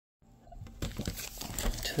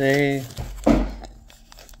Today,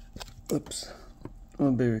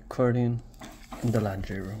 I'll be recording in the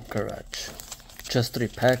laundry room garage. Just 3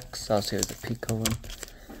 packs. I'll save the Pika one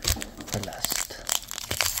for last.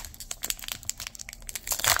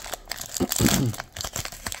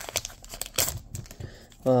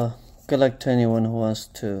 Well, good luck to anyone who wants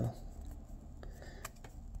to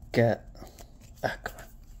get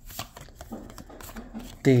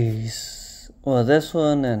these. Well, this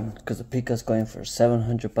one, and because the Pika's going for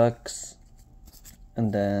 $700,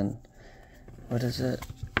 and then what is it?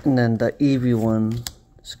 And then the Eevee one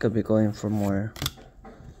is gonna be going for more.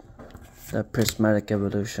 The Prismatic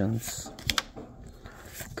Evolutions.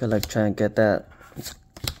 Good luck trying to get that. It's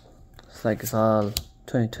like it's all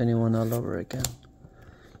 2021 all over again.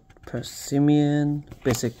 Persimmon,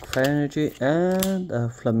 Basic Fire Energy, and a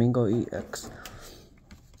Flamingo EX.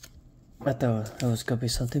 I thought it was gonna be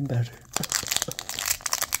something better.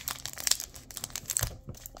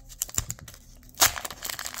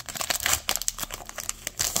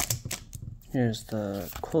 Here's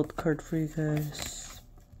the quote card for you guys.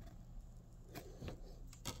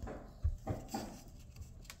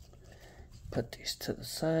 Put these to the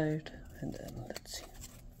side, and then let's see.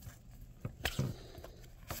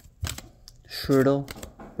 Shrudo,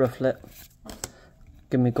 Rufflet,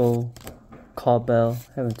 Gimme Go, Cobble,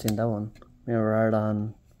 haven't seen that one.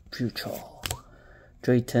 Miraidon, Future,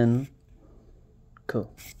 Drayton,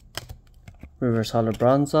 cool. Reverse Hollow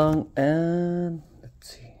Bronzong, and let's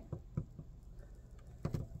see.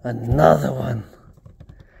 Another one.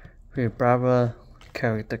 Vibrava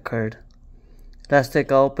character card. Last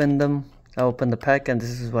week I opened the pack, and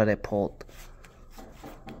this is what I pulled.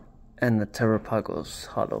 And the Terrapagos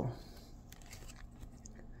Hollow.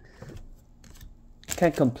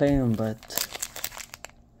 Can't complain, but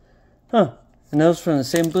and it was from the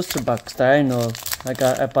same booster box that I know of.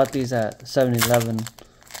 I bought these at 7-Eleven.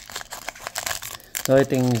 The only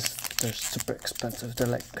thing is they're super expensive. They're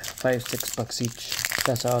like $5-6 each.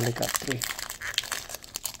 That's why I only got 3.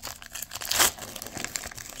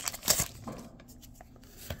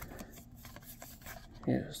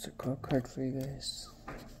 Here's the quote card for you guys.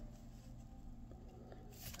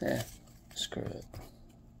 Yeah, screw it.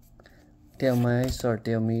 Dalemise or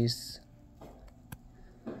Dalemise.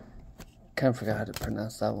 Can't forget how to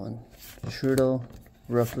pronounce that one. Shrudo,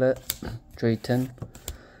 Rufflet, Drayton,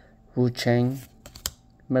 Wu Chang,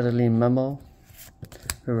 Madeline Memo,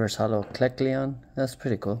 Reverse Hollow Kecleon. That's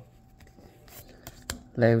pretty cool.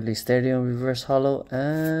 Lively Stadium Reverse Hollow,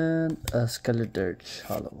 and a Skeledirge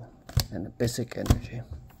Hollow, and a Basic Energy.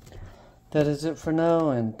 That is it for now,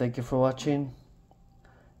 and thank you for watching,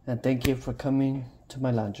 and thank you for coming to my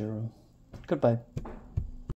laundry room. Goodbye.